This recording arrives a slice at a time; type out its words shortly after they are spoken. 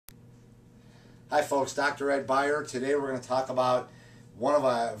Hi folks, Dr. Ed Beyer. Today we're going to talk about one of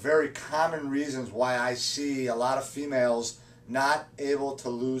the very common reasons why I see a lot of females not able to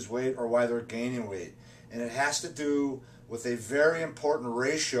lose weight or why they're gaining weight. And it has to do with a very important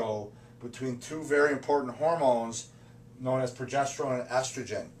ratio between two very important hormones known as progesterone and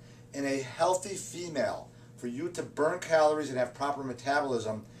estrogen. In a healthy female, for you to burn calories and have proper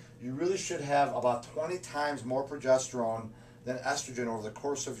metabolism, you really should have about 20 times more progesterone than estrogen over the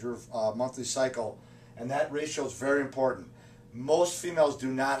course of your monthly cycle, and that ratio is very important. Most females do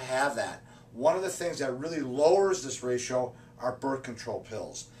not have that. One of the things that really lowers this ratio are birth control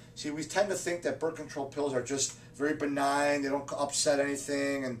pills. See, we tend to think that birth control pills are just very benign, they don't upset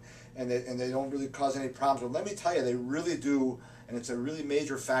anything, and they don't really cause any problems. But let me tell you, they really do, and it's a really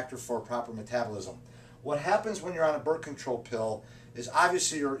major factor for proper metabolism. What happens when you're on a birth control pill is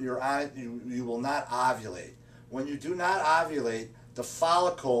obviously you will not ovulate. When you do not ovulate, the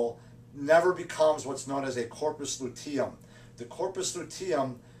follicle never becomes what's known as a corpus luteum. The corpus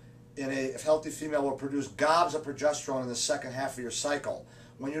luteum in a healthy female will produce gobs of progesterone in the second half of your cycle.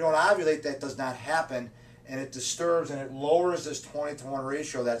 When you don't ovulate, that does not happen, and it disturbs and it lowers this 20-to-1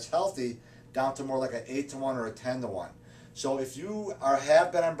 ratio that's healthy down to more like an 8-to-1 or a 10-to-1. So if you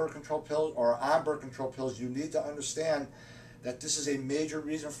have been on birth control pills or are on birth control pills, you need to understand that this is a major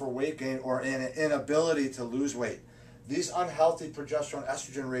reason for weight gain or an inability to lose weight. These unhealthy progesterone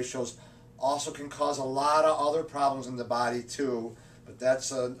estrogen ratios also can cause a lot of other problems in the body too, but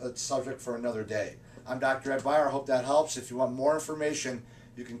that's a subject for another day. I'm Dr. Ed Beyer. I hope that helps. If you want more information,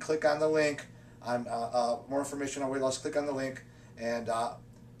 you can click on the link. On more information on weight loss, click on the link, and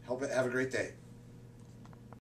have a great day.